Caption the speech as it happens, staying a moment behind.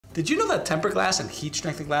Did you know that tempered glass and heat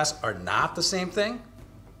strengthened glass are not the same thing?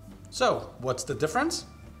 So, what's the difference?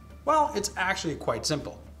 Well, it's actually quite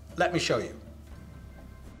simple. Let me show you.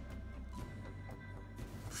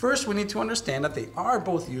 First, we need to understand that they are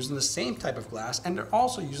both using the same type of glass and they're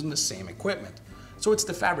also using the same equipment. So it's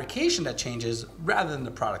the fabrication that changes rather than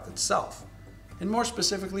the product itself. And more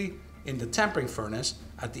specifically, in the tempering furnace,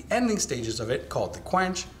 at the ending stages of it, called the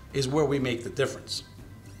quench, is where we make the difference.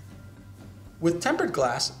 With tempered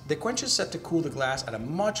glass, the quench is set to cool the glass at a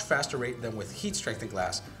much faster rate than with heat strengthened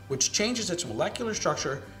glass, which changes its molecular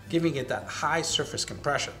structure, giving it that high surface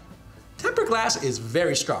compression. Tempered glass is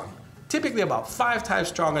very strong, typically about 5 times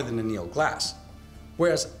stronger than annealed glass,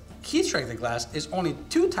 whereas heat strengthened glass is only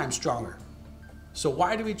 2 times stronger. So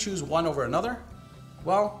why do we choose one over another?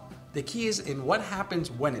 Well, the key is in what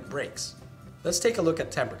happens when it breaks. Let's take a look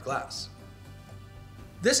at tempered glass.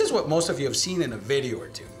 This is what most of you have seen in a video or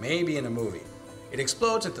two, maybe in a movie. It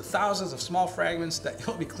explodes into thousands of small fragments that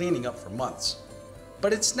you'll be cleaning up for months.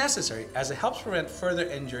 But it's necessary as it helps prevent further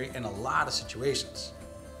injury in a lot of situations.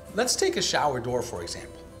 Let's take a shower door for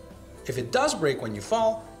example. If it does break when you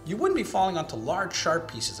fall, you wouldn't be falling onto large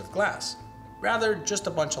sharp pieces of glass. Rather, just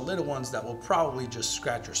a bunch of little ones that will probably just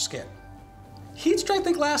scratch your skin. Heat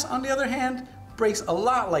strengthened glass, on the other hand, breaks a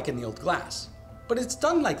lot like annealed glass. But it's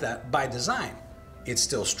done like that by design. It's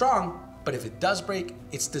still strong, but if it does break,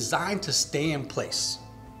 it's designed to stay in place.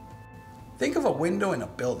 Think of a window in a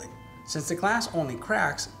building. Since the glass only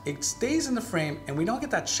cracks, it stays in the frame and we don't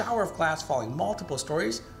get that shower of glass falling multiple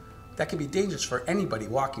stories that can be dangerous for anybody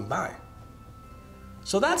walking by.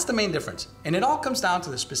 So that's the main difference, and it all comes down to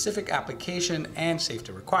the specific application and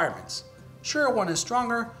safety requirements. Sure, one is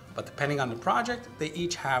stronger, but depending on the project, they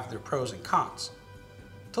each have their pros and cons.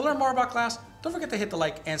 To learn more about glass, don't forget to hit the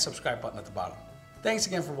like and subscribe button at the bottom. Thanks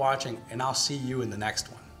again for watching, and I'll see you in the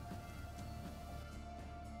next one.